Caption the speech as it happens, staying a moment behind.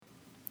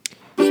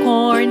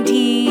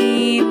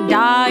Quarantine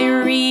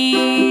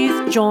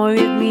Diaries. Join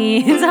with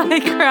me as I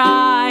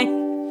cry.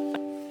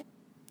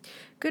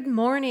 Good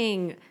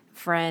morning,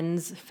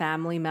 friends,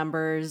 family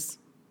members,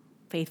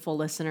 faithful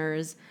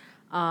listeners.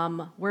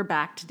 We're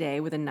back today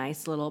with a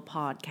nice little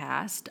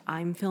podcast.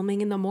 I'm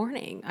filming in the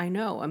morning. I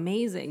know,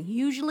 amazing.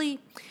 Usually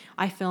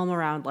I film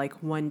around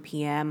like 1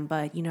 p.m.,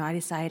 but I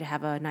decided to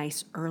have a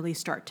nice early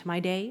start to my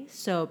day.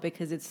 So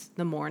because it's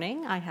the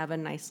morning, I have a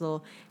nice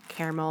little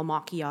caramel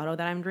macchiato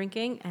that I'm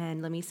drinking.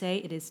 And let me say,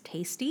 it is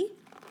tasty.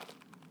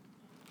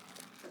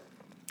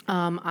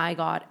 I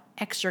got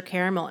extra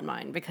caramel in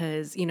mine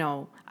because,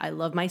 I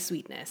love my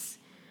sweetness.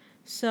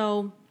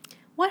 So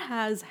what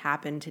has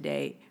happened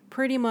today?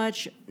 Pretty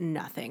much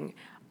nothing.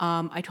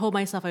 I told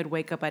myself I'd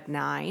wake up at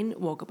 9,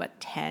 woke up at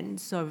 10,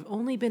 so I've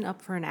only been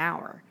up for an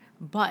hour.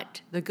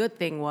 But the good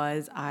thing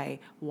was I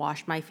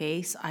washed my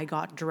face. I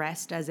got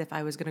dressed as if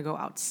I was going to go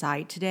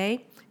outside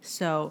today.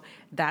 So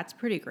that's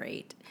pretty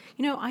great.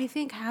 I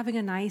think having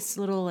a nice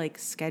little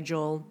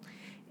schedule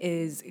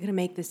is going to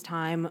make this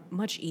time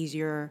much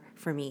easier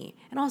for me.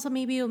 And also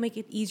maybe it'll make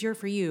it easier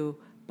for you.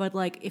 But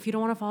if you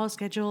don't want to follow a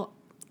schedule,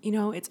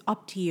 it's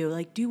up to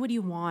you. Do what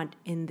you want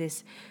in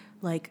this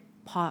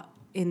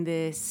in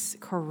this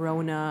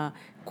corona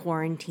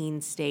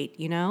quarantine state,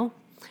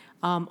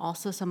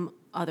 Also some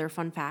other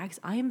fun facts.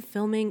 I am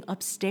filming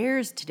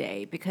upstairs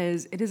today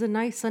because it is a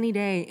nice sunny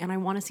day and I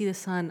want to see the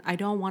sun. I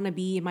don't want to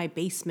be in my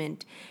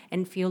basement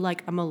and feel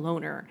like I'm a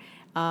loner.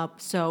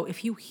 So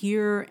if you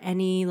hear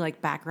any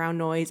background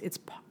noise, it's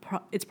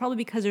probably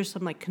because there's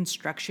some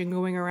construction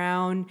going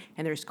around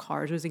and there's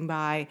cars whizzing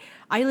by.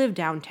 I live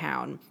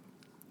downtown,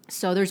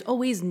 so there's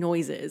always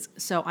noises.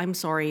 So I'm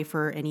sorry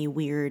for any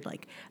weird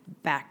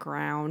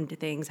background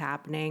things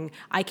happening.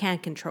 I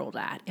can't control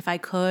that. If I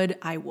could,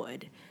 I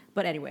would.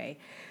 But anyway,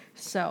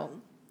 so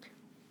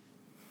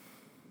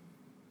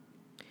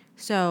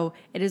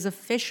it is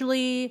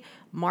officially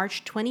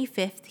March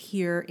 25th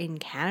here in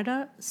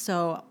Canada.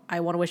 So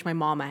I want to wish my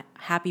mom a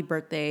happy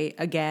birthday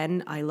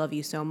again. I love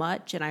you so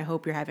much, and I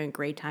hope you're having a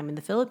great time in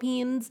the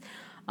Philippines.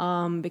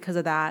 Because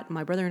of that,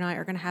 my brother and I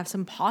are going to have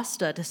some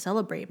pasta to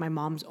celebrate my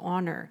mom's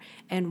honor.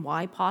 And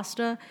why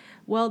pasta?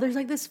 Well, there's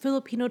this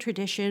Filipino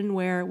tradition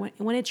where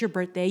when it's your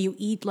birthday, you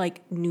eat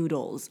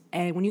noodles.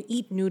 And when you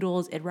eat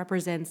noodles, it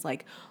represents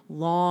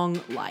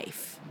long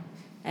life.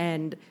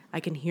 And I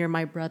can hear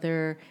my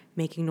brother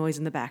making noise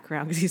in the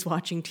background because he's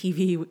watching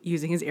TV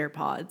using his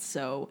AirPods.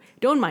 So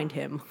don't mind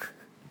him.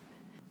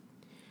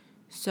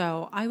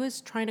 So I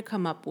was trying to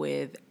come up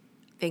with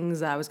things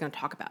that I was going to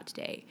talk about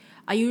today.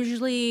 I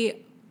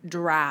usually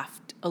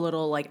draft a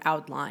little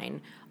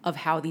outline of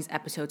how these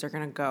episodes are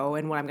going to go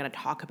and what I'm going to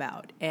talk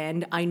about.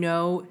 And I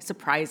know,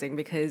 surprising,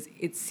 because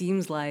it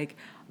seems like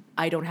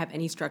I don't have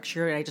any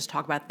structure and I just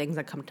talk about things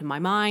that come to my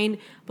mind.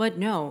 But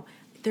no,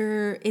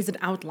 there is an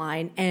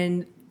outline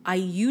and I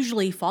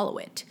usually follow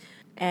it.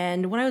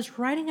 And when I was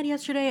writing it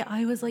yesterday,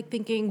 I was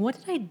thinking, what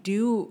did I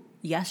do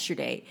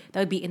yesterday that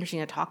would be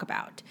interesting to talk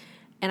about?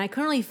 And I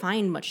couldn't really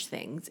find much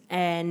things.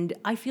 And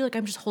I feel like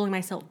I'm just holding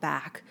myself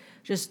back,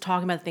 just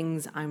talking about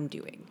things I'm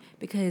doing.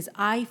 Because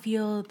I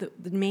feel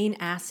the main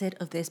asset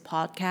of this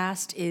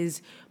podcast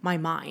is my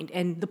mind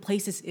and the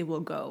places it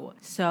will go.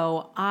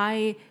 So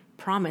I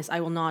promise I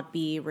will not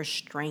be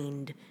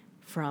restrained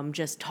from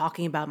just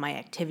talking about my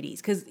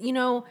activities. Because,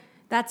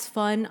 that's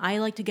fun. I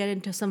like to get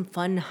into some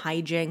fun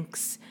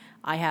hijinks.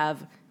 I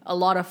have a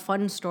lot of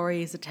fun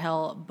stories to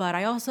tell, but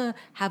I also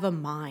have a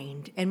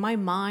mind, and my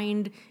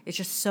mind is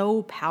just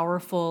so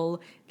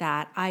powerful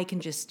that I can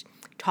just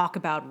talk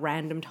about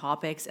random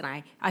topics,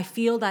 and I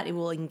feel that it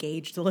will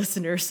engage the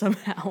listener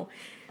somehow.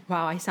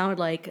 Wow, I sounded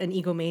like an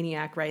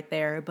egomaniac right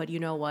there, but you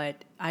know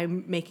what?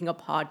 I'm making a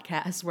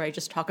podcast where I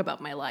just talk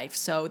about my life,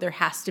 so there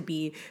has to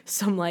be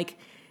some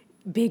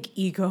big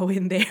ego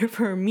in there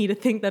for me to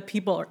think that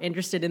people are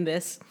interested in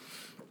this.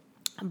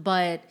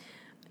 But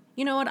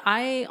you know what?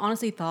 I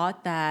honestly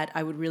thought that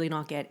I would really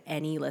not get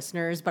any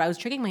listeners, but I was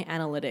checking my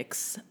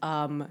analytics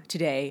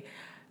today,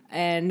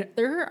 and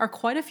there are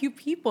quite a few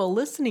people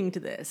listening to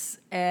this,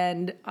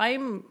 and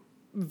I'm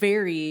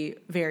very,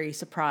 very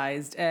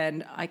surprised,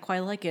 and I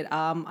quite like it.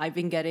 I've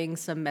been getting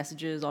some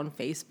messages on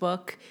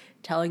Facebook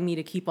telling me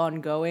to keep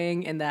on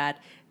going and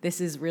that this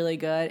is really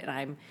good, and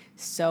I'm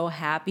so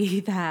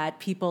happy that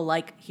people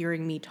like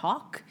hearing me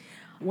talk.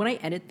 When I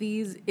edit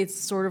these, it's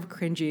sort of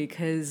cringy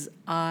because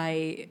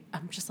I'm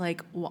just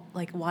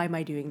why am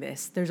I doing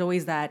this? There's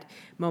always that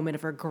moment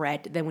of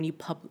regret. Then when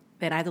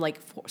then I have to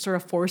sort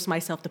of force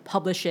myself to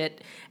publish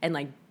it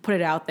and put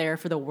it out there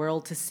for the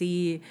world to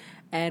see.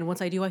 And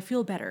once I do, I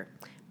feel better.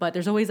 But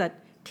there's always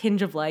that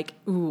tinge of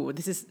ooh,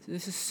 this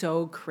is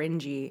so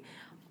cringy.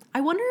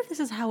 I wonder if this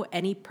is how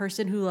any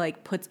person who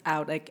puts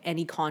out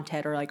any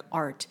content or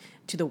art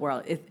to the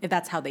world, if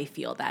that's how they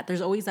feel. That there's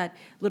always that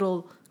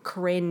little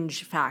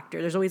cringe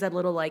factor. There's always that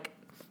little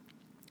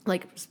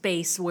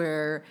space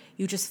where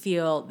you just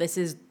feel this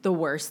is the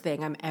worst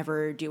thing I'm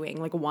ever doing.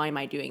 Why am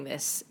I doing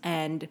this?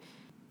 And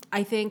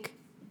I think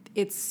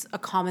it's a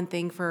common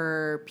thing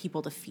for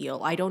people to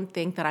feel. I don't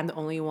think that I'm the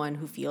only one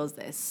who feels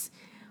this.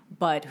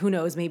 but who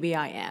knows, maybe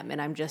I am,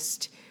 and I'm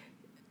just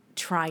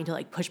trying to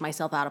like push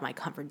myself out of my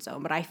comfort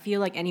zone. But I feel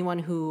like anyone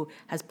who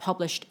has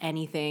published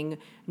anything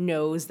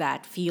knows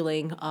that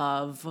feeling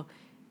of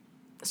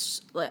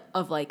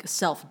like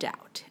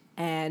self-doubt.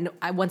 And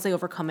once they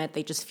overcome it,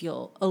 they just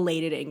feel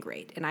elated and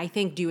great. And I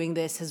think doing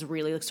this has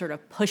really like, sort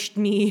of pushed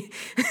me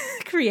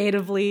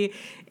creatively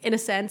in a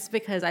sense,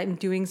 because I'm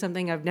doing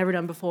something I've never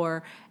done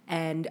before,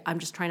 and I'm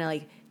just trying to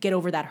like get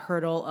over that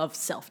hurdle of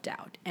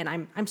self-doubt. And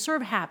I'm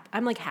sort of happy.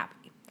 I'm like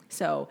happy.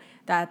 So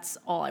that's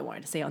all I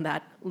wanted to say on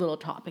that little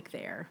topic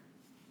there.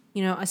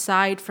 You know,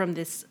 aside from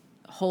this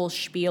whole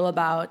spiel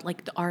about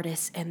like the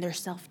artists and their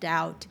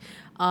self-doubt,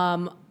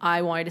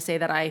 I wanted to say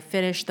that I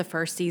finished the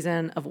first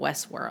season of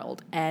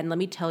Westworld, and let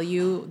me tell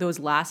you, those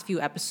last few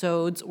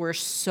episodes were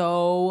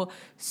so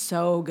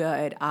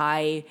good.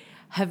 I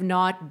have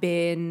not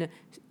been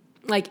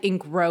like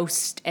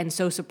engrossed and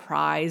so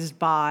surprised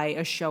by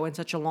a show in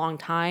such a long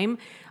time.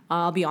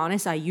 I'll be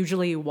honest, I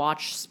usually I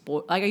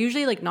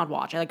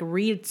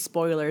read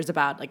spoilers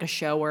about like a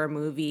show or a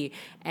movie,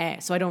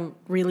 so I don't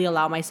really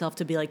allow myself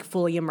to be like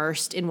fully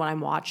immersed in what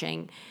I'm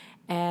watching.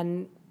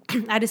 And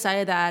I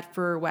decided that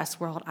for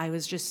Westworld, I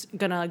was just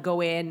gonna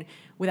go in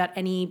without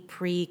any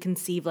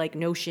preconceived like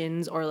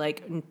notions or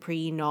like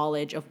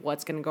pre-knowledge of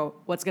what's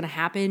gonna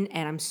happen.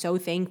 And I'm so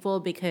thankful,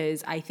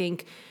 because I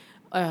think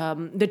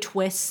the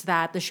twists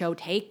that the show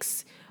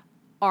takes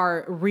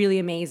are really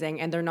amazing,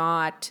 and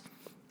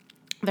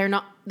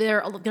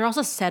they're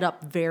also set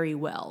up very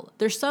well.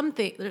 There's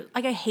something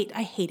like I hate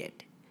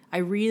it. I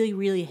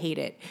really hate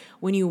it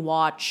when you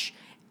watch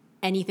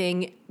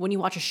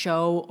a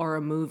show or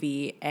a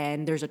movie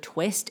and there's a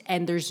twist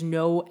and there's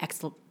no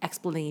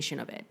explanation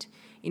of it.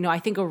 You know, I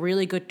think a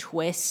really good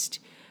twist,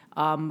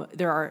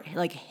 there are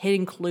like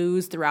hidden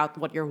clues throughout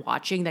what you're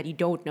watching that you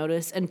don't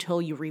notice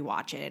until you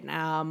rewatch it.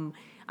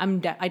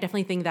 I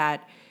definitely think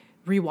that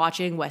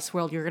rewatching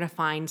Westworld, you're gonna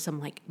find some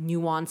like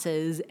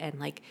nuances and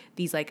like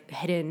these like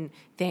hidden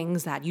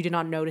things that you did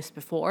not notice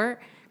before.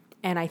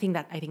 And I think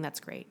that's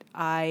great.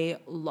 I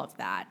love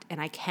that. And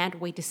I can't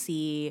wait to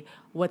see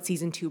what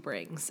season 2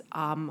 brings.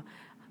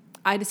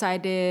 I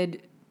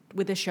decided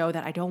with the show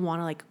that I don't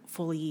want to like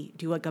fully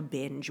do like a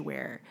binge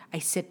where I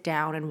sit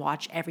down and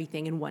watch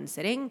everything in one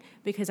sitting,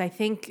 because I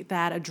think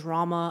that a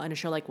drama and a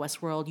show like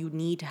Westworld, you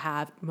need to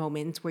have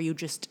moments where you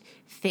just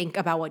think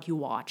about what you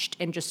watched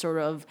and just sort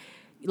of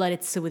let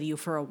it sit with you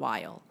for a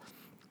while.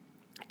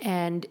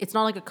 And it's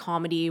not like a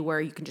comedy where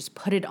you can just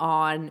put it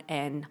on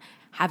and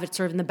have it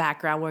sort of in the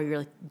background where you're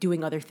like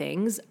doing other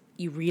things.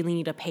 You really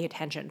need to pay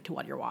attention to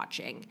what you're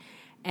watching.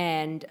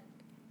 And,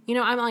 you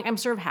know, I'm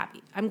sort of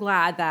happy. I'm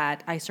glad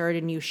that I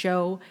started a new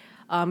show,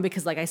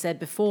 because like I said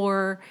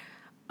before,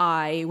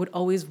 I would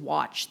always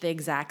watch the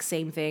exact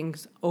same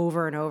things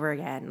over and over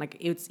again. Like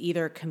it's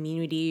either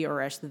Community or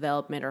Arrested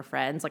Development or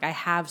Friends. Like I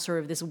have sort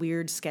of this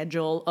weird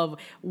schedule of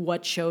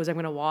what shows I'm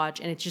going to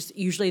watch. And it's just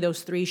usually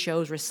those 3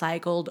 shows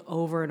recycled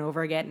over and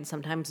over again. And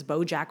sometimes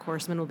BoJack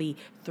Horseman will be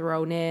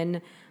thrown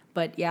in.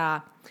 But yeah,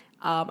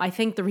 I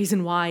think the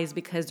reason why is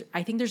because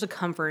I think there's a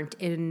comfort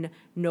in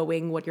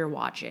knowing what you're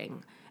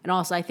watching. And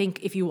also I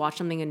think if you watch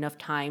something enough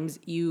times,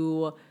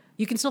 you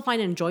can still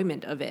find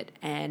enjoyment of it.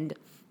 And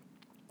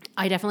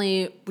I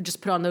definitely would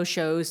just put on those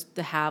shows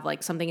to have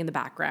like something in the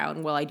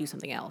background while I do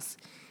something else.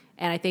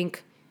 And I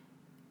think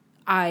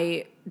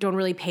I don't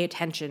really pay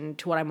attention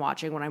to what I'm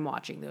watching when I'm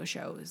watching those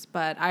shows.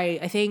 But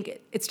I think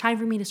it's time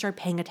for me to start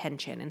paying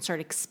attention and start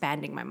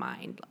expanding my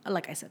mind.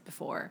 Like I said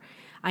before,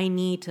 I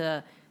need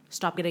to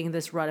stop getting in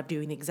this rut of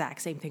doing the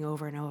exact same thing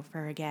over and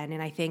over again.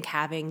 And I think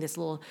having this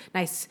little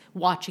nice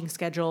watching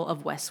schedule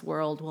of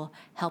Westworld will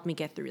help me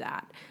get through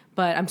that.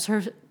 But I'm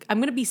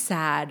going to be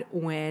sad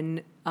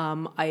when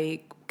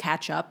I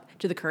catch up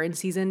to the current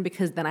season,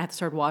 because then I have to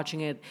start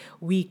watching it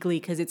weekly,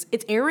 because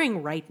it's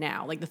airing right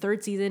now. Like the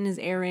 3rd season is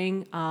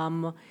airing,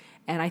 and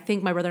I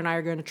think my brother and I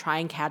are going to try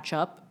and catch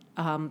up,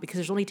 because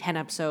there's only 10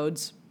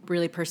 episodes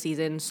really per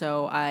season.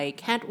 So I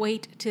can't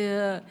wait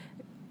to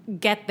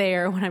get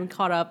there when I'm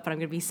caught up, but I'm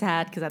going to be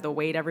sad because I have to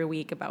wait every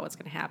week about what's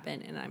going to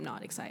happen, and I'm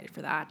not excited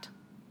for that.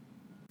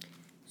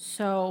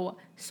 So,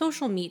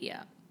 social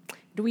media.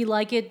 Do we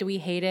like it? Do we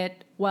hate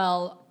it?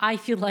 Well, I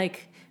feel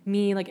like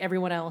me, like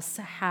everyone else,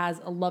 has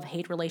a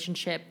love-hate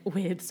relationship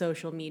with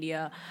social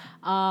media.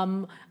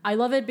 I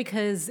love it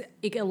because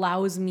it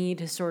allows me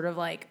to sort of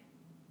like,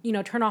 you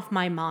know, turn off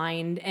my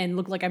mind and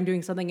look like I'm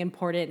doing something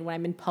important when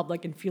I'm in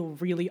public and feel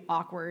really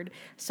awkward.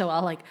 So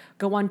I'll like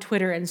go on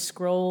Twitter and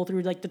scroll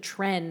through like the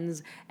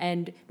trends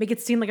and make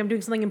it seem like I'm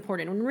doing something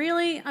important when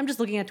really I'm just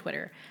looking at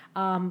Twitter.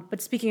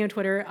 But speaking of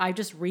Twitter, I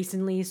just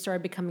recently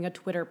started becoming a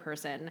Twitter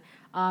person.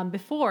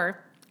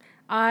 Before,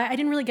 I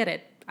didn't really get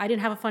it. I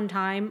didn't have a fun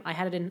time. I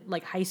had it in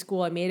like high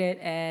school. I made it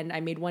and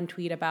I made one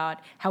tweet about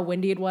how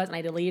windy it was and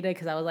I deleted it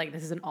because I was like,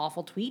 this is an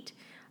awful tweet.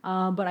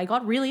 But I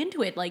got really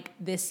into it like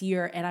this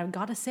year, and I've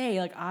got to say,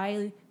 like,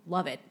 I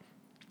love it.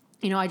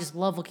 I just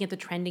love looking at the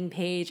trending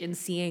page and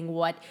seeing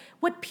what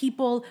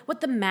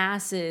the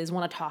masses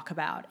want to talk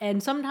about.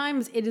 And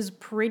sometimes it is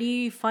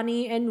pretty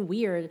funny and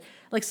weird.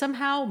 Like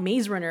somehow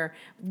Maze Runner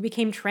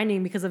became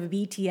trending because of a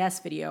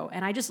BTS video.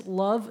 And I just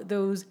love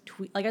those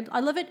tweets. Like I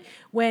love it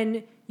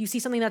when you see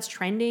something that's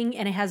trending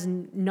and it has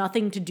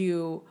nothing to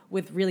do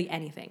with really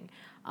anything.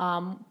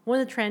 One of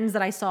the trends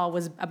that I saw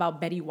was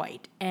about Betty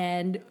White.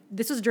 And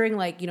this was during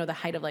the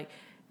height of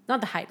not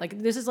the height. Like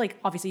this is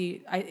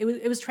obviously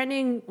it was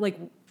trending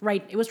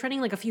it was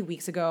trending a few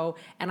weeks ago,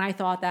 and I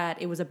thought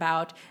that it was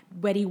about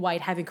Betty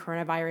White having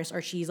coronavirus,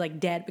 or she's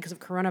dead because of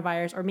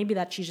coronavirus, or maybe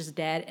that she's just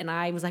dead. And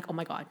I was like, oh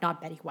my God,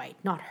 not Betty White,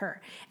 not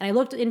her. And I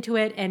looked into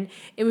it, and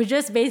it was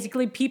just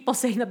basically people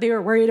saying that they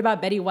were worried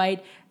about Betty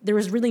White. There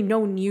was really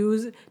no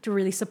news to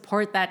really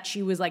support that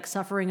she was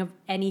suffering of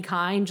any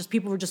kind. Just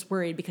people were just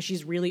worried because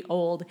she's really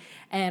old.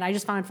 And I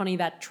just found it funny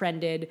that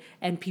trended,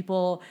 and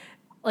people.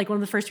 One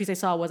of the first tweets I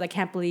saw was, I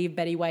can't believe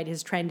Betty White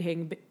is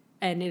trending,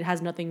 and it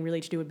has nothing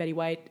really to do with Betty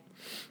White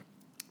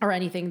or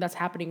anything that's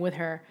happening with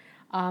her.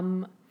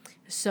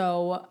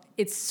 So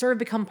it's sort of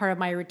become part of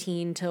my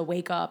routine to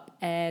wake up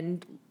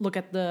and look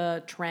at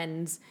the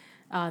trends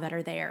that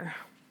are there.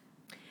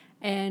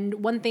 And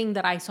one thing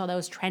that I saw that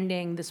was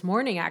trending this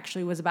morning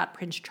actually was about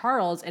Prince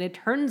Charles, and it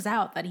turns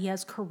out that he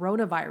has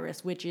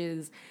coronavirus, which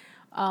is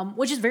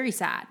very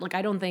sad.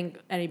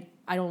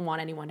 I don't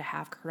want anyone to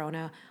have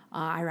corona.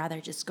 I'd rather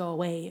just go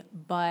away.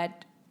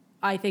 But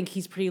I think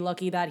he's pretty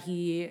lucky that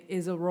he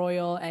is a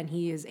royal and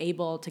he is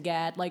able to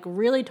get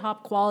really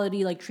top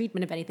quality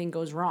treatment if anything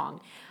goes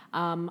wrong.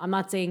 I'm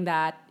not saying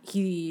that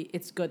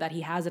it's good that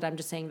he has it. I'm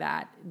just saying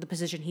that the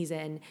position he's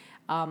in,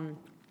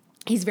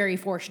 he's very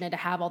fortunate to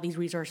have all these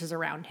resources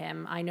around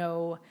him. I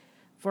know,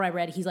 from what I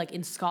read, he's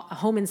in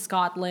home in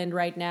Scotland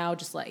right now,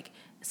 just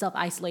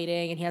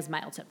self-isolating, and he has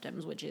mild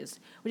symptoms, which is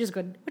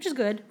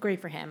good,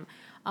 great for him.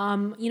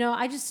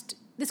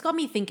 This got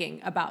me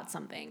thinking about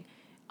something.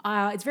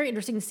 It's very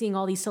interesting seeing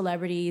all these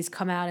celebrities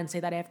come out and say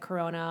that I have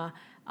corona.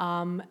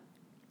 I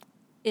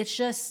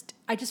just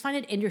find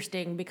it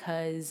interesting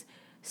because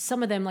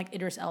some of them, like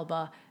Idris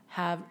Elba,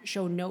 have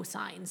shown no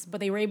signs, but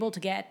they were able to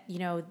get,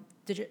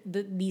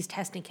 these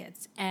testing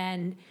kits.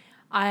 And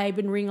I've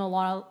been reading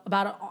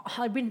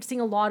I've been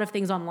seeing a lot of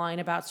things online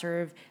about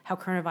sort of how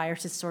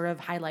coronavirus is sort of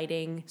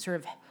highlighting sort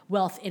of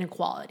wealth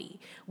inequality,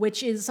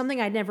 which is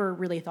something I'd never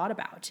really thought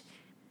about.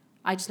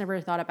 I just never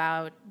thought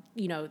about,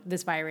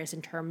 this virus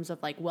in terms of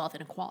wealth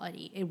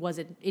inequality.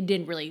 It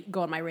didn't really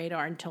go on my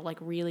radar until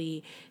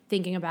really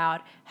thinking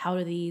about how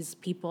do these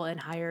people in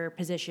higher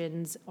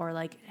positions or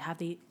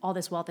have all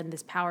this wealth and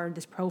this power and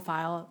this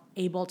profile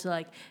able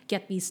to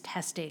get these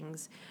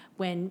testings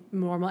when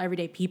normal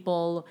everyday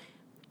people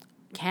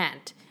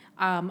can't.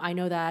 I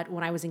know that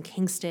when I was in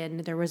Kingston,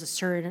 there was a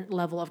certain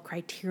level of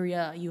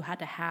criteria you had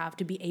to have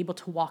to be able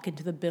to walk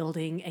into the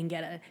building and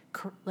get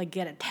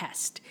a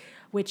test,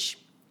 which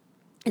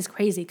is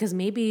crazy because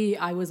maybe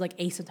I was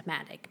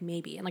asymptomatic,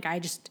 maybe, and I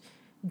just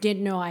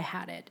didn't know I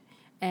had it,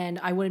 and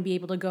I wouldn't be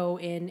able to go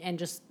in and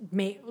just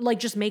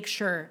make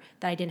sure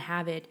that I didn't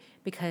have it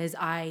because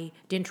I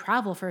didn't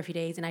travel for a few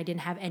days and I didn't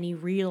have any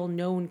real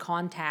known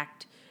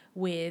contact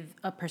with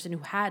a person who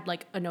had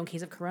a known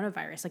case of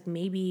coronavirus.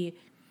 Maybe,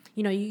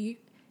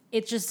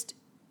 it's just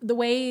the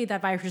way that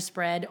viruses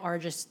spread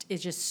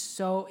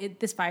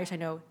this virus I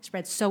know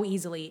spreads so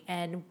easily,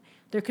 and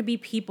there could be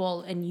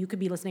people, and you could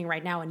be listening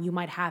right now, and you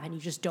might have, and you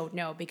just don't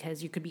know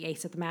because you could be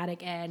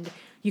asymptomatic, and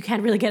you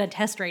can't really get a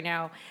test right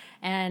now.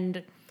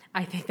 And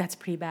I think that's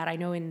pretty bad. I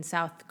know in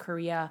South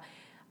Korea,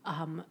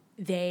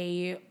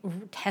 they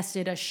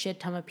tested a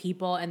shit ton of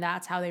people, and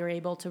that's how they were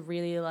able to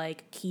really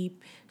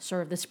keep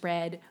sort of the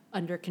spread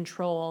under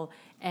control.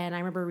 And I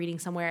remember reading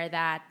somewhere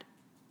that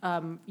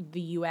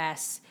the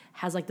U.S.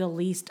 has the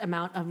least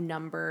amount of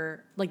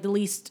number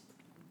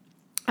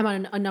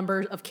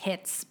of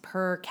kits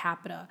per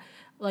capita,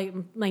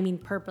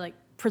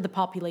 for the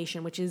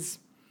population, which is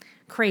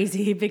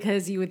crazy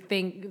because you would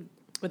think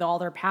with all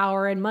their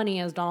power and money,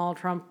 as Donald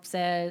Trump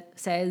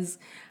says,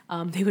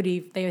 they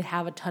would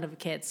have a ton of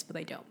kits, but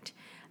they don't.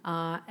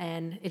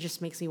 And it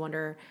just makes me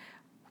wonder,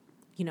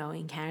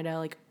 in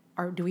Canada,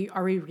 are we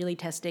really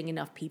testing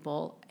enough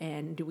people,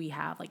 and do we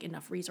have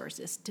enough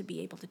resources to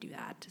be able to do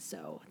that?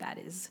 So that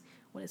is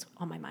what is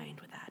on my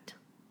mind with that.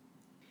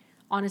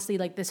 Honestly,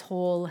 this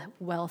whole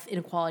wealth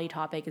inequality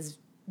topic is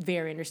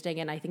very interesting,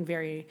 and I think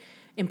very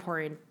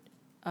important,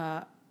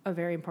 a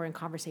very important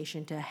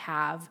conversation to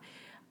have.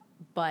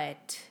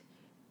 But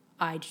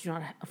I do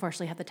not,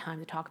 unfortunately, have the time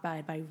to talk about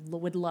it. But I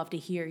would love to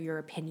hear your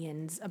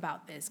opinions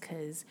about this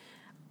because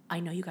I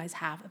know you guys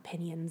have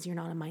opinions. You're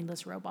not a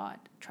mindless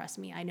robot. Trust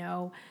me, I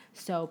know.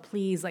 So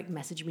please,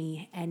 message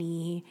me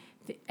any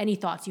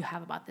thoughts you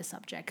have about this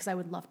subject because I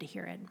would love to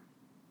hear it.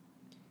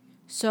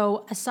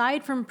 So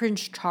aside from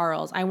Prince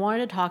Charles, I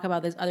wanted to talk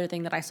about this other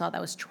thing that I saw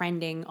that was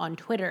trending on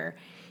Twitter.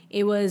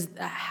 It was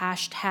the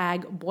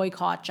hashtag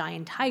boycott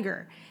Giant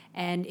Tiger.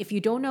 And if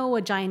you don't know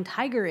what Giant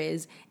Tiger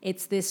is,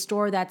 it's this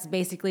store that's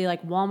basically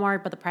like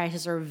Walmart, but the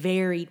prices are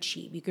very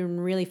cheap. You can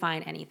really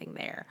find anything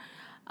there.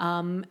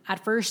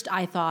 At first,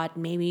 I thought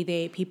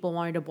maybe people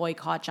wanted to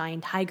boycott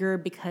Giant Tiger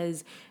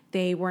because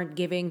they weren't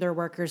giving their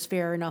workers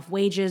fair enough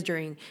wages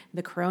during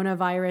the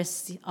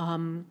coronavirus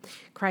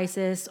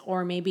crisis,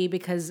 or maybe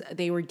because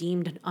they were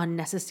deemed an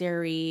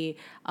unnecessary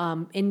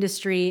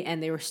industry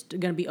and they were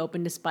going to be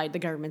open despite the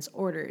government's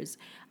orders.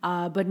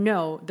 But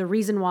no, the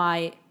reason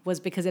why was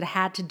because it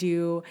had to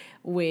do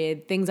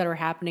with things that were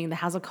happening in the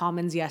House of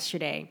Commons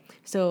yesterday.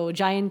 So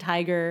Giant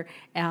Tiger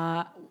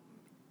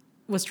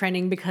was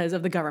trending because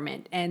of the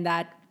government, and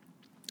that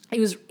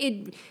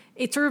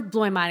it sort of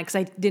blew my mind because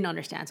I didn't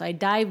understand. So I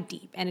dived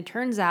deep, and it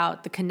turns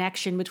out the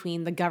connection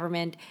between the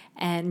government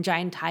and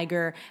Giant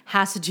Tiger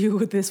has to do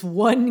with this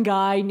one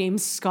guy named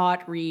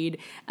Scott Reid.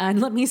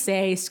 And let me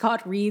say,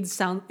 Scott Reid is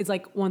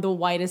like one of the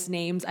whitest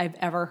names I've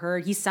ever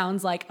heard. He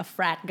sounds like a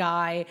frat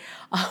guy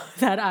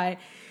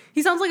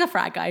He sounds like a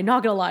frat guy,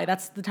 not gonna lie.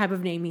 That's the type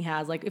of name he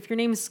has. Like, if your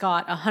name is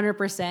Scott,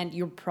 100%,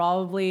 you're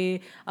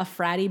probably a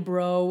fratty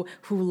bro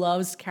who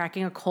loves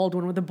cracking a cold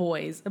one with the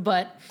boys.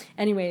 But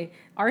anyway,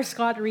 our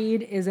Scott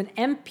Reid is an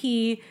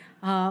MP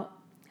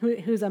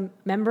who's a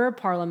member of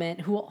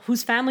parliament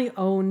whose family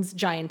owns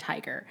Giant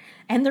Tiger.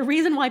 And the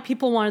reason why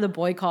people wanted to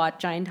boycott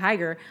Giant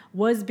Tiger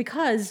was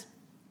because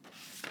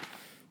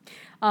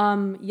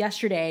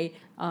yesterday,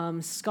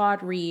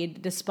 Scott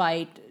Reid,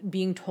 despite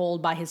being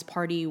told by his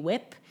party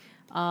whip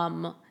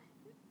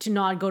to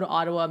not go to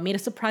Ottawa, made a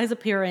surprise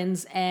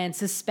appearance and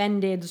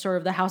suspended sort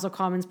of the House of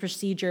Commons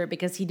procedure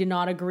because he did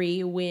not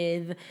agree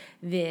with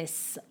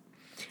this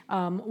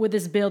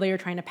bill they were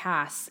trying to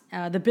pass.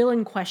 The bill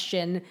in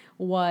question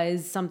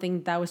was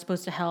something that was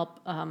supposed to help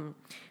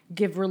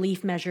give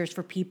relief measures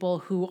for people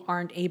who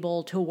aren't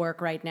able to work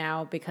right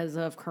now because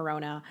of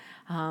Corona.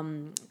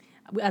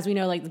 As we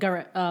know, like the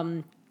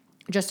government,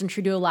 Justin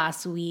Trudeau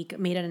last week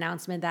made an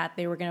announcement that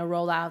they were going to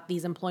roll out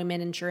these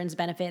employment insurance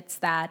benefits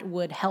that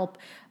would help,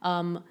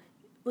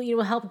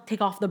 help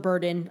take off the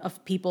burden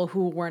of people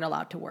who weren't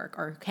allowed to work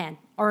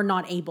or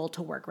not able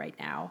to work right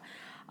now.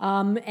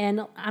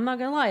 And I'm not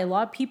gonna lie, a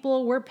lot of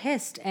people were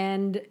pissed,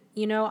 and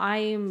I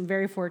am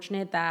very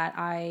fortunate that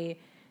I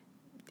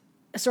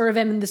sort of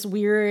am in this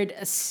weird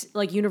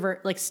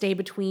stay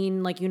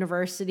between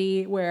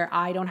university where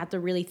I don't have to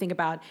really think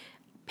about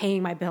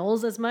paying my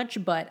bills as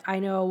much, but I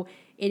know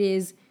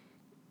there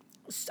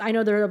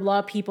are a lot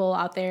of people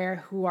out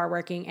there who are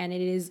working, and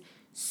it is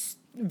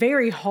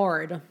very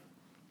hard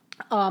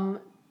to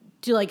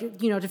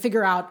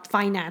figure out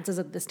finances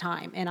at this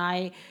time. And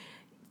I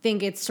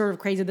think it's sort of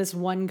crazy this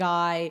one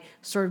guy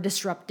sort of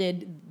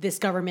disrupted this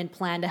government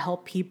plan to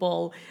help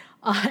people,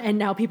 and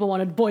now people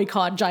want to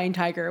boycott Giant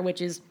Tiger,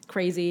 which is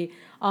crazy.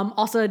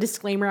 Also, a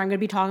disclaimer, I'm going to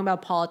be talking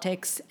about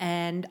politics,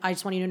 and I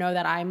just want you to know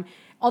that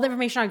all the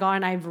information I got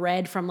and I've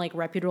read from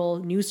reputable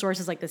news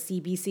sources like the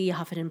CBC,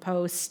 Huffington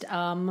Post,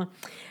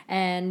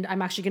 and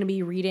I'm actually going to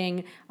be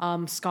reading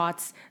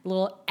Scott's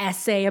little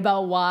essay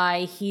about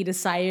why he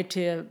decided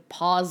to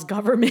pause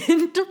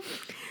government.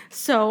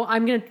 So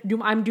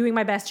I'm doing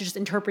my best to just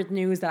interpret the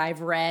news that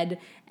I've read,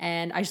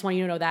 and I just want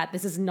you to know that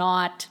this is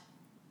not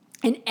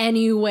in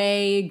any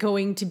way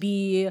going to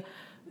be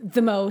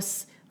the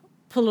most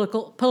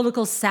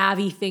political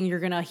savvy thing you're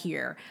gonna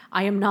hear.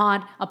 I am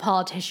not a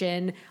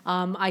politician.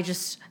 I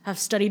just have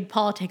studied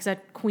politics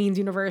at Queen's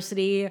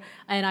University,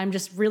 and I'm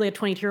just really a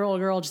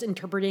 22-year-old girl just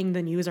interpreting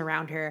the news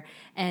around her.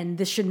 And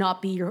this should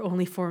not be your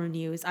only form of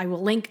news. I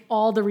will link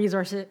all the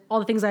resources, all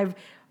the things I've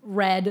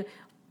read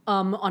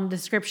on the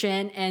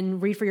description,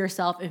 and read for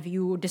yourself. If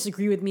you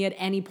disagree with me at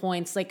any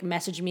points,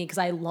 message me, because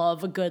I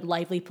love a good,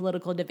 lively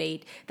political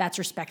debate that's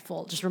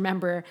respectful. Just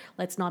remember,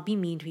 let's not be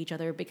mean to each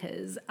other,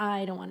 because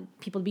I don't want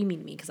people to be mean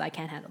to me, because I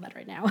can't handle that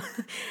right now.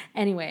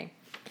 Anyway,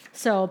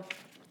 so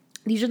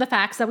these are the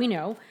facts that we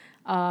know.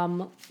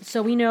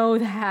 So we know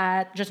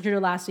that Justin Trudeau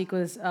last week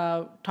was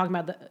talking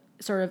about the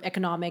sort of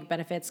economic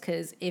benefits,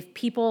 because if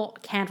people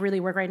can't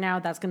really work right now,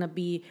 that's going to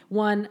be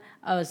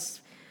a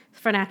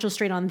financial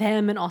strain on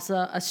them, and also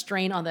a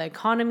strain on the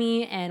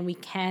economy. And we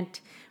can't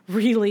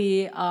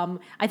really, I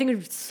think it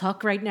would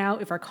suck right now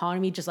if our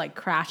economy just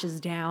crashes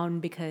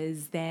down,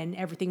 because then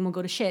everything will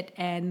go to shit.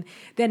 And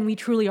then we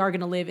truly are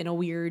going to live in a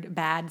weird,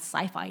 bad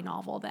sci-fi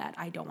novel that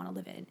I don't want to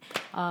live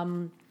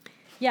in.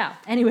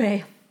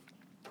 Anyway,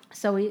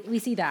 so we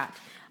see that.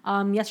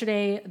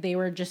 Yesterday, they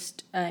were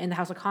just in the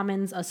House of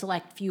Commons, a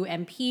select few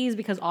MPs,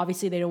 because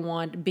obviously they don't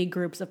want big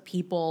groups of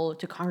people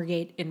to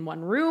congregate in one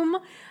room.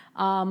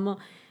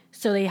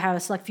 So they have a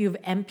select few of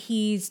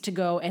MPs to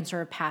go and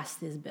sort of pass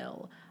this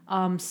bill.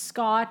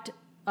 Scott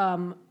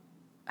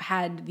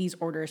had these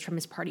orders from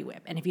his party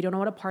whip. And if you don't know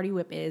what a party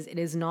whip is, it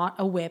is not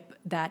a whip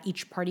that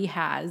each party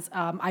has.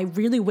 I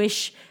really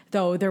wish,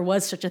 though, there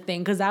was such a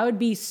thing, because that would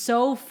be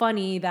so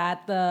funny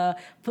that the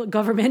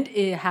government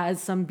has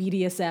some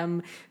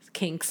BDSM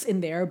kinks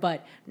in there.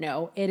 But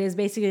no, it is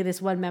basically this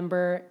one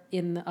member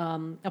in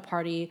a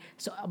party.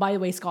 So, by the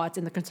way, Scott's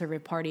in the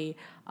Conservative Party.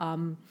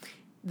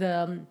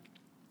 The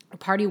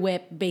party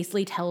whip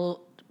basically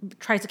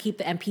tries to keep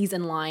the MPs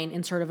in line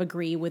and sort of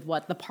agree with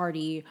what the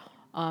party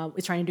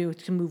is trying to do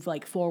to move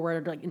like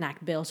forward or like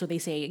enact bill. So they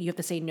say you have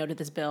to say no to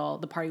this bill.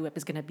 The party whip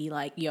is going to be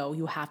like, yo,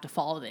 you have to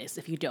follow this.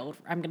 If you don't,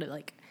 I'm going to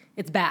like,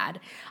 it's bad.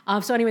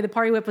 So anyway, the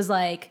party whip was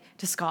like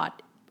to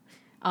Scott,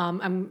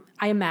 I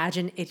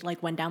imagine it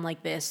like went down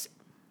like this.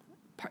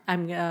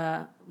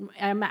 I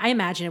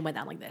imagine it went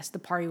down like this. The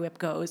party whip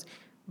goes,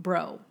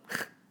 bro,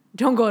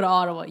 don't go to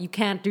Ottawa. You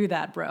can't do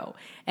that, bro.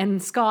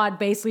 And Scott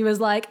basically was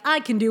like, I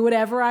can do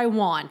whatever I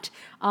want.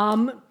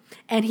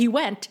 And he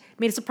went,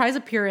 made a surprise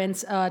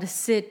appearance to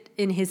sit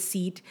in his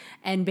seat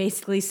and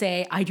basically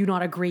say, I do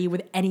not agree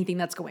with anything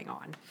that's going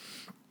on.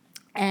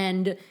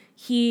 And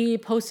he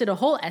posted a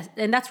whole,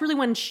 and that's really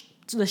when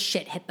the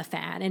shit hit the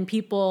fan and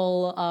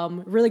people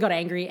really got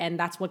angry, and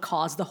that's what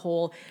caused the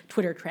whole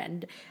Twitter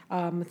trend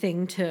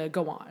thing to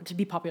go on, to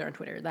be popular on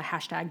Twitter, the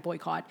hashtag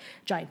boycott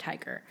Giant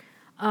Tiger.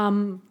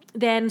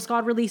 Then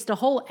Scott released a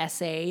whole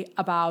essay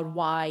about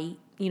why,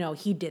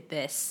 he did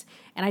this.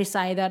 And I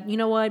decided that, you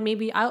know what,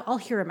 maybe I'll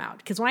hear him out.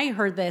 Because when I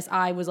heard this,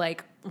 I was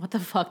like, what the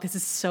fuck? This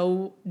is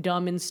so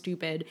dumb and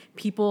stupid.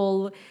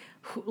 People's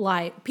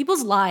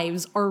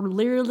lives are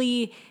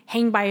literally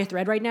hanging by a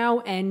thread right now,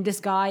 and this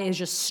guy is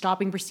just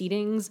stopping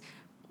proceedings,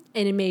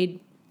 and it made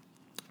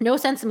no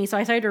sense to me. So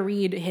I started to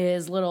read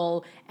his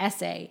little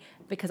essay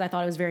because I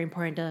thought it was very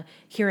important to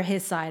hear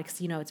his side, because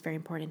it's very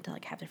important to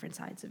like have different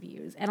sides of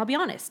views. And I'll be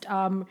honest,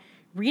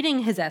 reading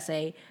his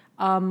essay,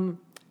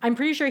 I'm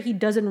pretty sure he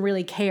doesn't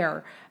really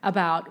care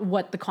about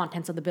what the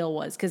contents of the bill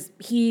was, because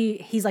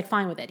he's like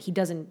fine with it. He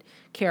doesn't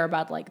care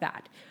about like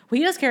that. What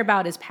he does care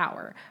about is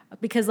power,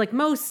 because like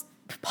most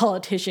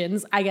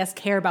politicians, I guess,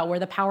 care about where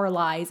the power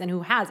lies and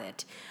who has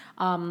it.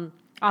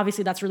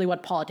 Obviously, that's really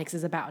what politics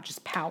is about,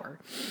 just power.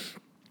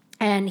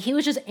 And he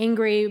was just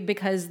angry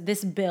because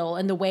this bill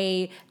and the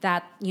way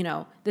that,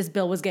 this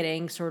bill was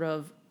getting sort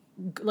of,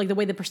 like the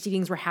way the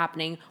proceedings were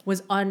happening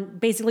was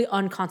basically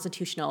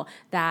unconstitutional,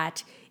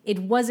 that it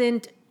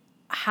wasn't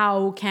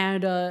how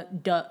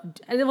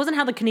it wasn't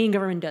how the Canadian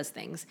government does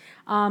things.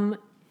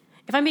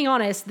 If I'm being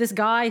honest, this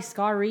guy,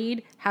 Scott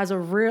Reid, has a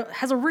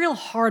real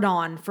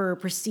hard-on for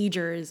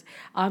procedures.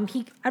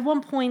 He at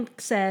one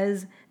point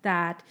says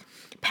that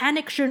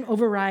panic shouldn't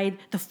override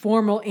the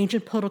formal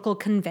ancient political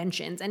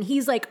conventions. And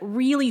he's like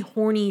really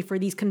horny for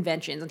these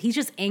conventions. And he's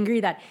just angry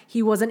that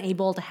he wasn't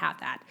able to have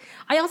that.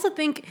 I also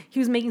think he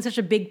was making such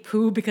a big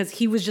poo because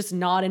he was just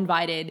not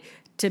invited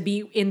to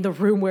be in the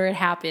room where it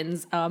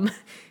happens.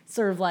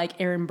 Sort of like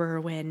Aaron Burr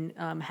when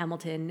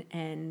Hamilton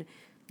and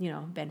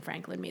Ben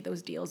Franklin made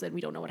those deals and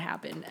we don't know what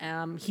happened.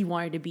 He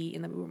wanted to be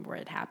in the room where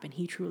it happened.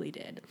 He truly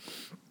did.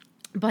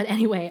 But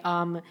anyway,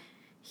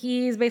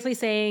 he's basically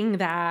saying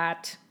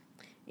that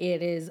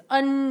it is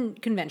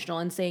unconventional,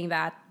 and saying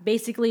that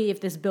basically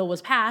if this bill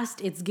was passed,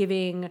 it's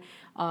giving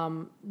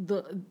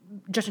the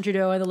Justin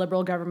Trudeau and the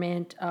Liberal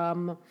government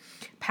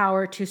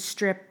power to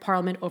strip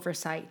Parliament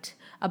oversight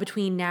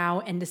between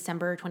now and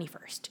December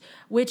 21st,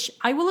 which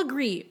I will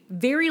agree,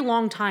 very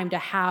long time to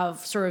have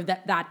sort of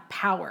that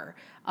power.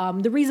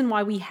 The reason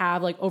why we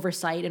have like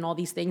oversight and all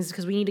these things is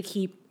because we need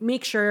to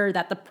make sure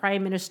that the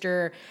prime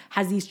minister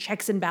has these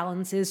checks and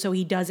balances so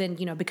he doesn't,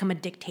 become a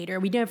dictator.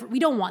 We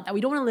don't want that.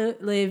 We don't want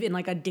to live in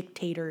like a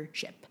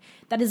dictatorship.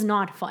 That is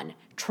not fun.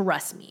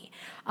 Trust me.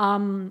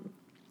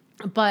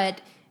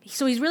 But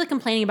so he's really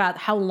complaining about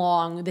how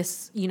long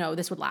this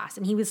would last.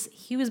 And he was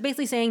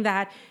basically saying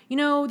that,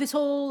 this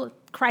whole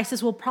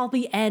crisis will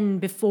probably end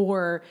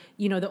before,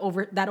 the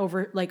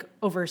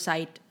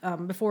oversight,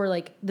 before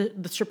like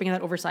the stripping of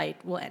that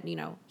oversight will end.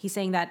 He's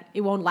saying that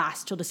it won't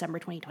last till December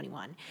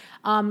 2021.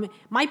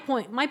 My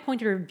point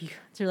to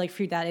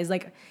refute that is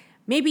like,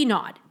 maybe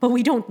not, but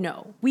we don't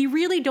know. We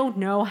really don't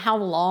know how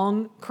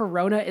long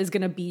Corona is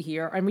going to be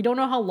here. And we don't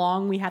know how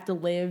long we have to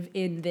live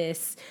in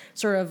this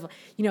sort of,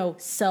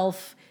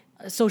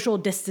 social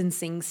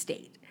distancing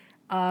state.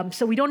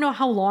 So we don't know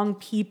how long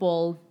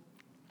people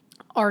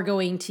are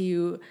going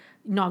to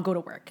not go to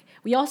work.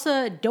 We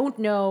also don't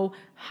know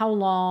how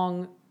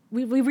long,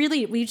 we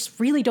just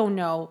really don't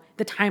know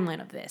the timeline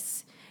of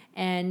this.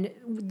 And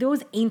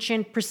those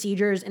ancient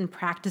procedures and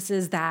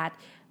practices that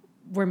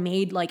were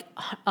made like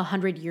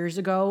 100 years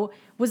ago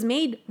was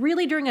made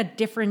really during a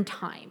different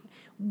time.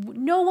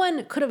 No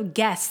one could have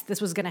guessed this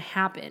was going to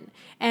happen.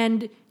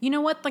 And you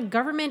know what? The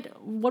government,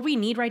 what we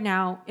need right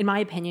now, in my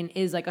opinion,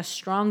 is like a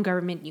strong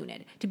government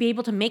unit to be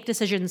able to make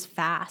decisions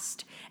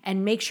fast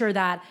and make sure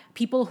that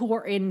people who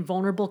are in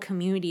vulnerable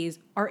communities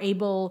are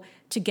able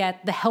to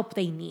get the help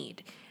they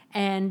need.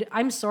 And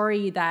I'm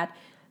sorry,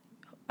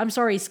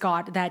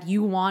 Scott, that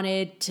you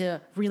wanted to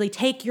really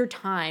take your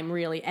time,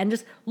 really, and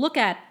just look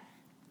at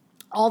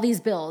all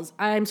these bills.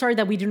 I'm sorry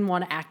that we didn't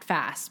want to act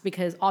fast,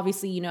 because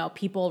obviously,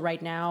 people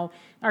right now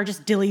are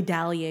just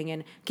dilly-dallying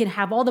and can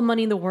have all the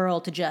money in the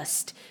world to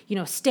just,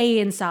 stay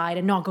inside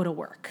and not go to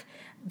work.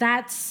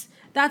 That's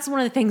one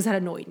of the things that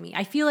annoyed me.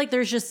 I feel like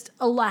there's just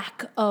a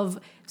lack of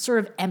sort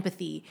of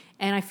empathy.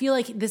 And I feel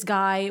like this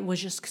guy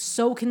was just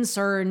so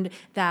concerned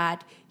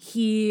that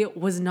he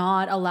was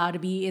not allowed to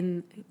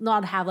be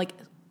not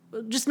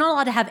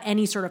allowed to have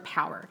any sort of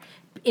power.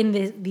 in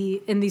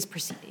in these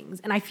proceedings.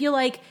 And I feel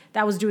like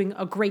that was doing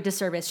a great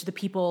disservice to the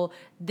people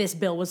this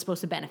bill was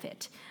supposed to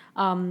benefit.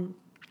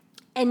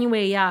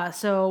 Anyway, yeah,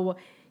 so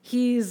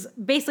he's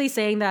basically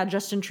saying that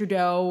Justin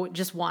Trudeau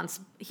just wants,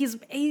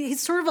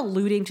 he's sort of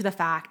alluding to the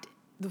fact,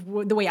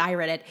 the way I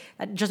read it,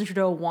 that Justin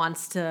Trudeau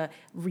wants to,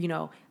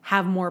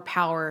 have more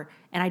power.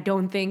 And I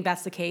don't think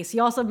that's the case.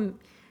 He also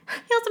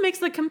makes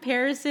the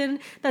comparison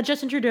that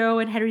Justin Trudeau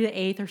and Henry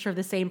VIII are sort of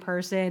the same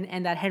person,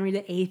 and that Henry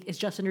VIII is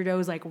Justin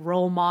Trudeau's like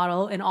role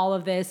model in all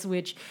of this,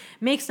 which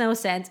makes no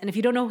sense. And if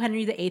you don't know who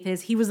Henry VIII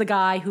is, he was the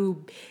guy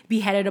who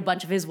beheaded a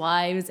bunch of his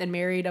wives and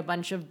married a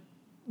bunch of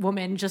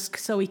women just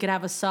so he could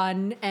have a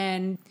son.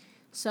 And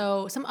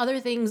so some other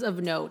things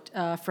of note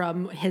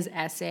from his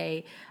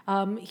essay,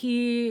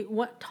 he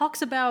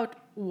talks about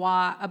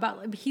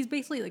he's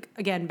basically like,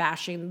 again,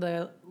 bashing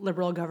the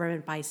Liberal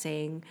government by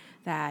saying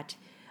that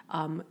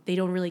they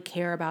don't really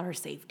care about our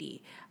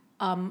safety,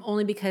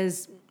 only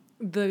because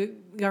the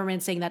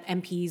government's saying that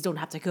MPs don't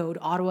have to go to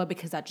Ottawa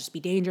because that'd just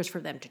be dangerous for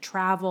them to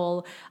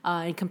travel,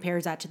 and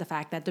compares that to the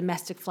fact that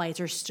domestic flights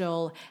are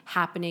still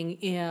happening,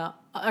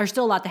 are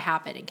still allowed to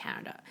happen in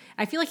Canada.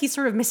 I feel like he's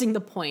sort of missing the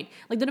point.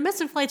 Like, the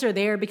domestic flights are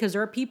there because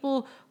there are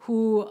people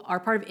who are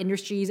part of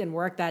industries and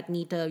work that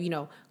need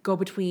to, go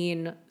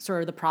between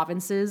sort of the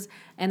provinces.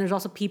 And there's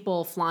also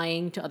people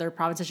flying to other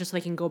provinces just so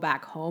they can go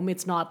back home.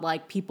 It's not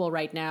like people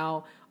right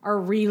now are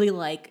really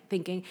like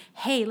thinking,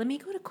 hey, let me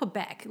go to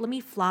Quebec, let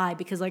me fly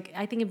because like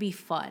I think it'd be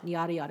fun,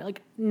 yada yada.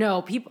 Like,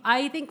 no, people,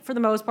 I think for the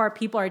most part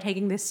people are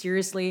taking this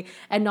seriously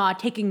and not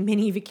taking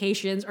mini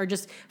vacations or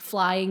just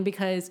flying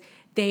because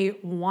they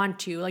want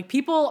to. Like,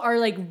 people are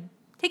like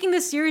taking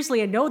this seriously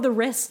and know the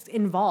risks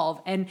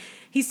involved. And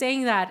he's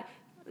saying that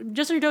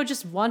Justin Trudeau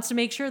just wants to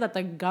make sure that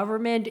the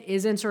government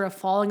isn't sort of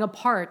falling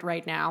apart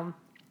right now.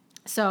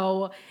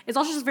 So it's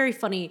also just very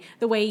funny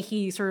the way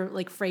he sort of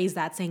like phrased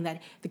that, saying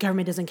that the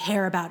government doesn't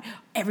care about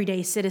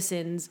everyday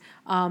citizens,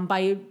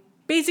 by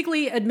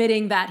basically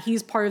admitting that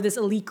he's part of this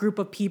elite group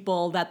of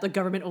people that the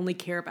government only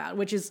care about,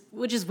 which is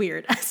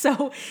weird.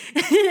 So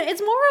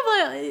it's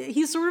more of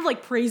he's sort of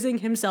like praising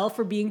himself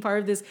for being part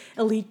of this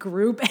elite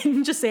group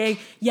and just saying,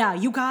 yeah,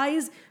 you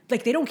guys,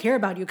 like, they don't care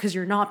about you because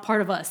you're not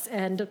part of us.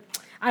 And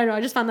I don't know,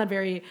 I just found that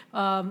very,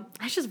 I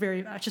just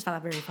found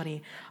that very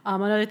funny.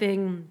 Another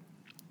thing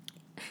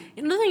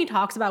he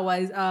talks about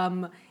was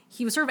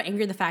he was sort of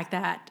angry at the fact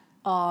that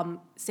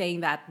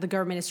saying that the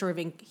government is sort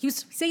of he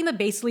was saying that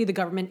basically the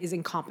government is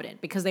incompetent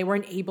because they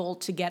weren't able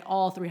to get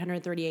all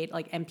 338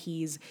 like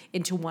MPs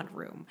into one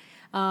room.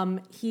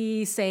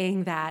 He's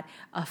saying that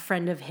a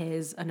friend of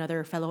his,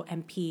 another fellow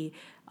MP,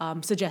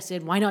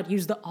 suggested why not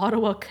use the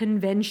Ottawa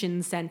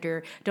Convention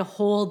Center to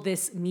hold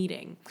this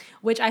meeting,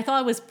 which I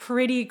thought was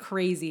pretty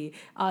crazy.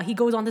 He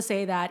goes on to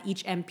say that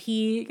each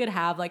MP could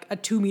have like a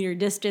 2-meter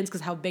distance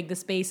because how big the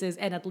space is,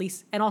 and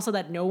also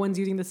that no one's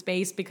using the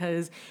space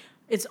because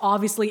it's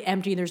obviously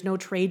empty. There's no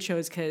trade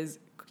shows because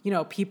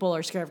people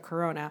are scared of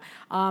corona.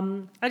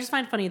 I just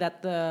find it funny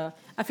that the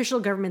official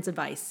government's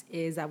advice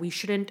is that we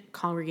shouldn't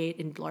congregate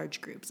in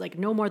large groups, like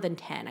no more than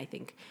 10, I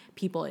think,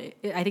 people.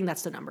 I think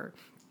that's the number.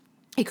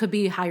 It could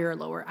be higher or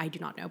lower. I do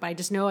not know. But I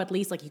just know at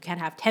least like you can't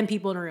have 10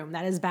 people in a room.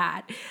 That is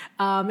bad.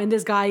 And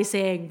this guy is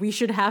saying we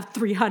should have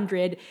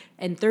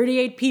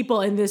 338 people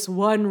in this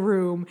one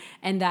room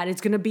and that it's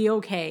going to be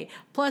okay.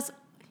 Plus,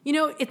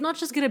 it's not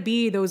just going to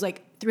be those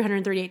like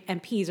 338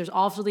 MPs. There's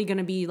obviously going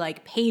to be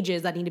like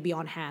pages that need to be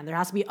on hand. There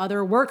has to be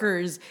other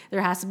workers.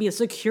 There has to be a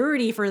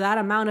security for that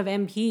amount of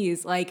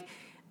MPs. Like,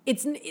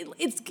 it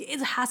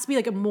has to be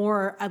like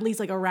at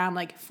least like around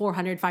like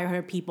 400,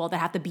 500 people that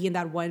have to be in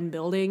that one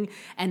building.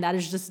 And that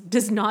is just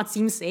does not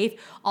seem safe.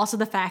 Also,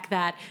 the fact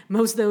that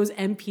most of those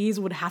MPs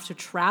would have to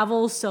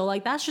travel. So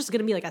like, that's just going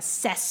to be like a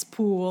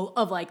cesspool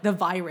of like the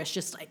virus,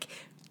 just like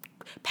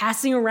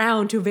passing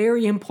around to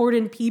very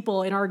important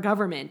people in our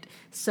government.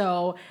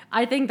 So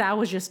I think that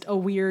was just a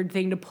weird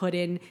thing to put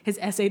in his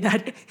essay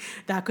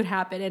that could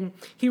happen. And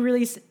he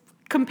really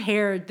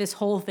compared this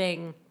whole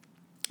thing,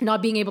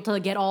 not being able to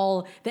get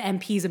all the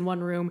MPs in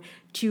one room,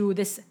 to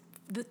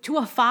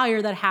a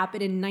fire that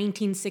happened in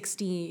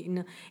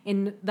 1916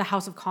 in the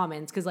House of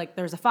Commons. Because like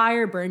there's a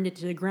fire, burned it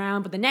to the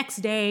ground, but the next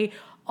day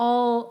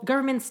all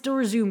governments still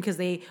resumed because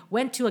they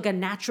went to like a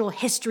natural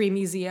history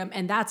museum,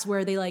 and that's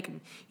where they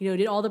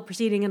did all the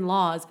proceeding and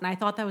laws. And I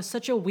thought that was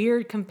such a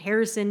weird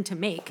comparison to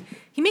make.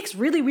 He makes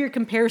really weird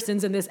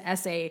comparisons in this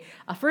essay.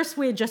 First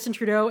with Justin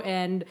Trudeau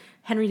and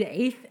Henry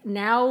VIII,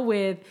 now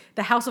with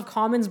the House of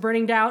Commons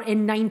burning down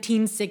in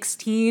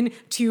 1916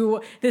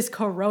 to this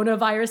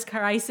coronavirus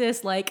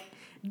crisis. Like,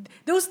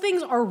 those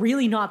things are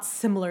really not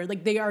similar.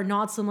 Like, they are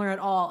not similar at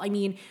all. I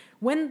mean,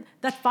 when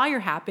that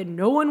fire happened,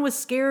 no one was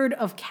scared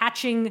of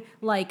catching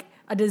like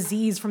a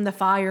disease from the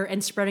fire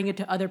and spreading it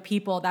to other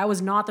people. That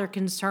was not their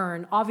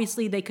concern.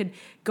 Obviously, they could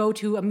go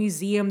to a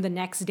museum the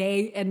next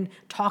day and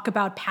talk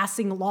about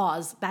passing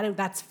laws.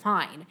 That's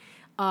fine.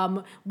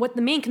 What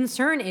the main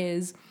concern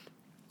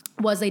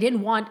was they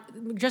didn't want,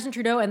 Justin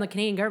Trudeau and the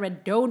Canadian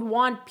government don't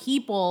want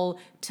people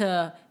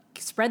to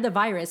spread the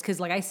virus. Because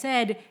like I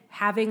said,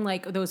 having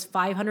like those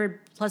 500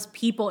 plus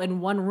people in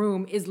one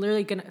room is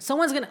literally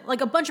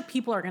like a bunch of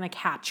people are gonna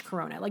catch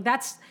corona. Like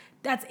that's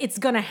it's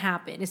gonna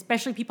happen,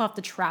 especially people have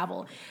to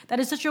travel. That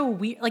is such a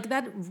weird, like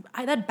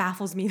that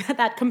baffles me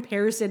that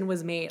comparison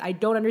was made. I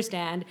don't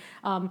understand.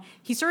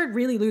 He started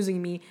really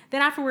losing me.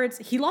 Then afterwards,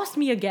 he lost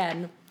me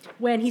again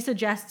when he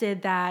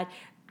suggested that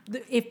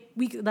the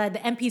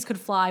MPs could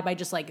fly by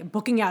just like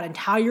booking out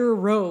entire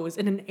rows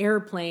in an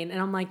airplane. And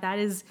I'm like, that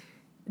is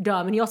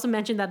dumb. And he also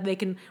mentioned that they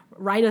can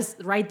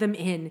write them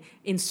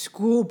in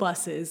school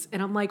buses.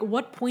 And I'm like,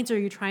 what points are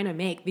you trying to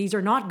make? These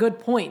are not good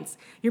points.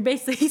 You're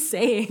basically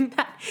saying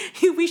that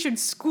we should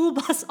school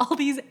bus all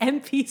these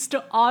MPs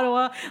to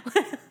Ottawa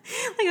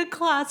like a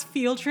class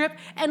field trip.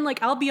 And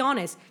like, I'll be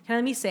honest,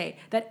 let me say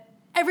that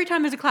every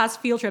time there's a class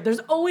field trip, there's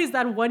always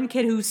that one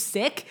kid who's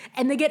sick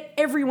and they get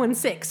everyone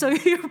sick. So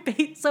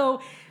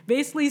so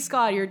basically,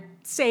 Scott, you're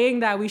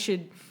saying that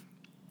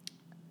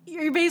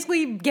you're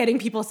basically getting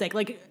people sick.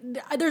 Like,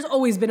 there's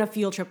always been a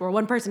field trip where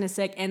one person is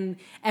sick and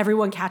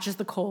everyone catches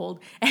the cold.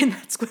 And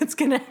that's what's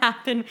going to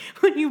happen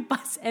when you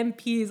bus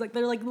MPs. Like,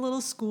 they're like little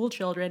school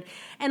children.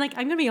 And like,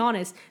 I'm going to be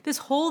honest, this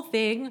whole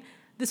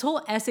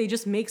essay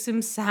just makes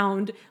him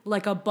sound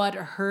like a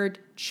butthurt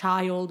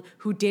child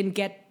who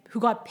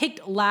got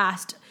picked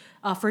last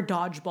for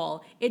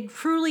dodgeball. It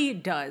truly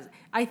does.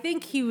 I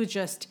think he was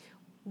just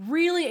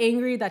really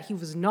angry that he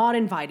was not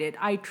invited.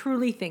 I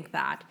truly think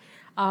that.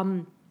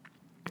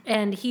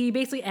 And he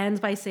basically ends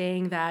by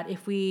saying that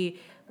if we,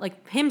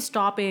 like, him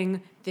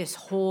stopping this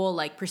whole,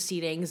 like,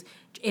 proceedings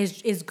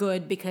is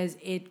good because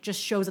it just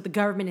shows that the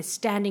government is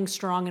standing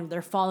strong and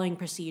they're following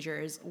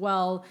procedures.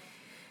 Well,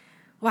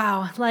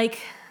 wow. Like,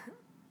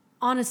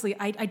 honestly,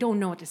 I don't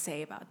know what to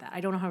say about that.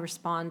 I don't know how to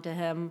respond to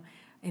him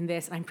in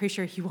this. I'm pretty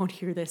sure he won't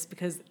hear this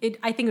because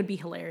I think it would be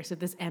hilarious if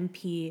this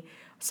MP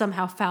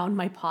somehow found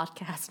my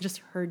podcast and just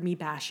heard me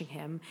bashing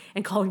him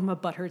and calling him a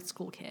butthurt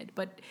school kid.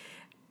 But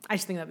I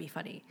just think that'd be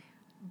funny.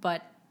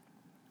 But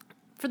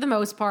for the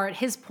most part,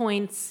 his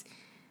points,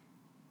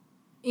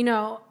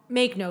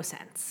 make no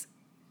sense,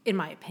 in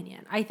my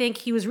opinion. I think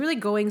he was really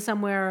going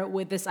somewhere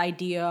with this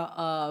idea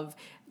of,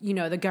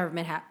 the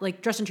government,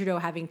 like Justin Trudeau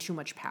having too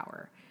much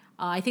power.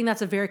 I think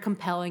that's a very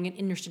compelling and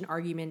interesting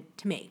argument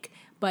to make.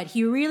 But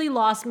he really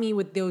lost me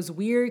with those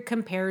weird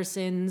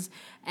comparisons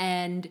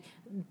and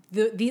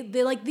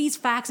the like these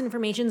facts and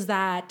informations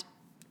that,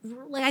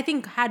 like, I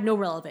think had no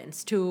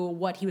relevance to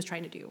what he was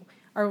trying to do.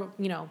 Or,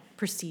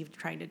 perceived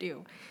trying to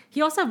do.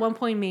 He also at one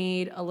point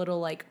made a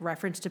little, like,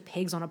 reference to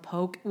pigs on a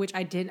poke, which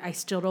I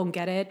still don't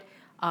get it.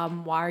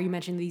 Why are you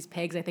mentioning these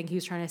pigs? I think he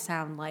was trying to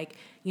sound like,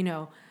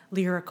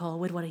 lyrical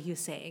with what he was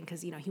saying.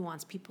 Because, he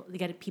wants people to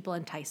get people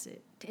enticed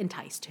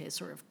to his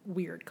sort of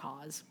weird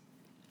cause.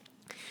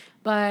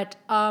 But,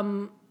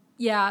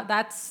 yeah,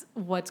 that's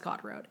what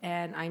Scott wrote.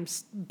 And I'm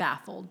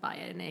baffled by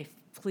it. And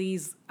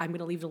please, I'm going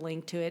to leave the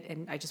link to it.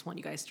 And I just want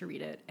you guys to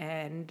read it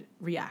and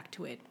react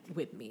to it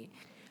with me.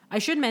 I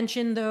should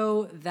mention,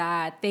 though,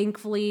 that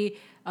thankfully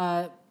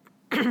the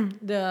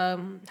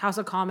House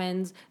of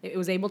Commons, it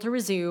was able to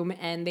resume,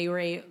 and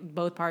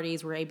both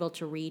parties were able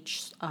to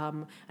reach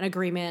an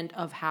agreement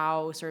of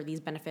how sort of these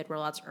benefit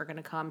rollouts are going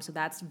to come. So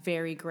that's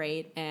very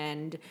great.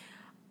 And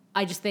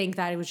I just think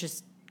that it was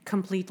just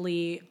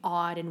completely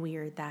odd and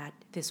weird that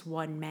this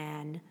one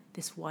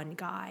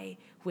guy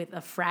with a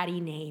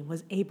fratty name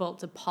was able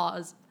to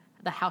pause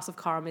the House of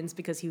Commons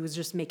because he was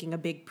just making a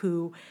big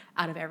poo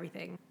out of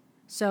everything.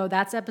 So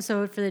that's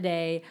episode for the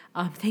day.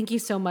 Thank you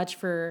so much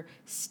for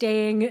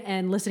staying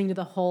and listening to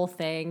the whole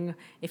thing.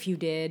 If you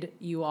did,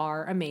 you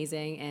are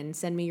amazing. And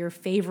send me your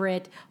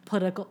favorite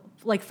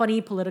funny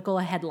political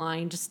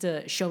headline just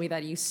to show me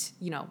that you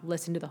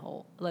listen to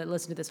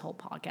this whole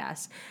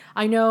podcast.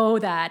 I know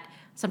that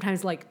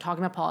sometimes like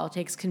talking about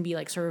politics can be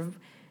like sort of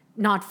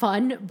not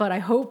fun, but I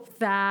hope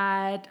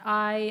that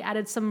I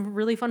added some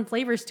really fun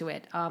flavors to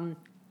it.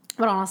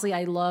 But honestly,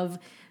 I love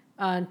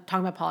talking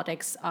about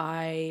politics.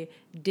 I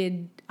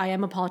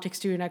am a politics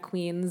student at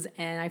Queen's,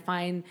 and I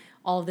find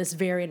all of this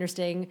very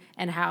interesting,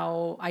 and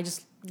how I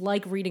just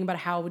like reading about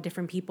how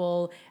different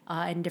people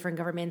and different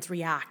governments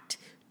react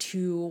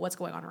to what's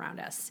going on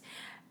around us.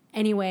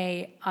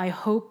 Anyway, I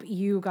hope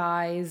you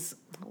guys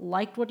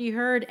liked what you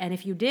heard, and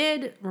if you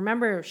did,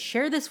 remember,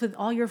 share this with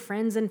all your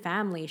friends and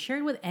family. Share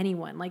it with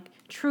anyone. Like,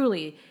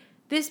 truly,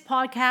 this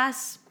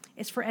podcast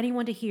is for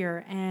anyone to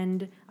hear,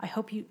 and I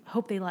hope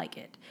they like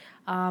it.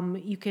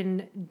 You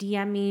can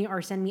DM me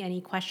or send me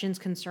any questions,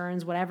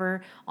 concerns,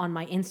 whatever, on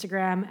my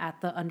Instagram at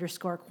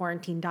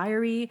 @_quarantine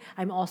diary.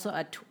 I'm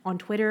also on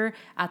Twitter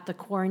at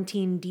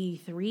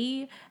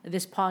 @quarantined3.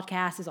 This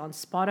podcast is on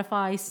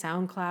Spotify,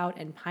 SoundCloud,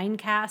 and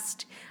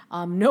Pinecast.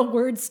 No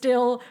word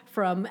still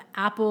from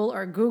Apple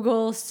or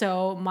Google,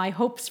 so my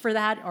hopes for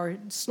that are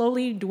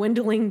slowly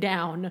dwindling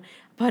down.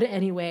 But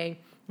anyway,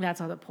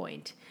 that's not the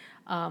point.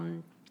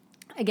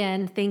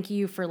 Again, thank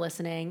you for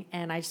listening,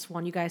 and I just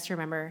want you guys to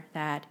remember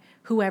that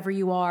whoever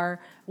you are,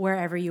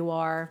 wherever you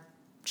are,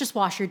 just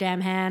wash your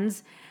damn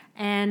hands,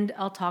 and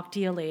I'll talk to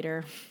you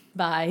later.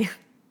 Bye.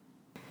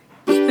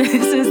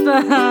 This is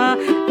the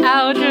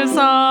outro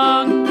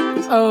song.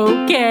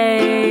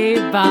 Okay,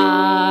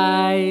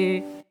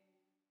 bye.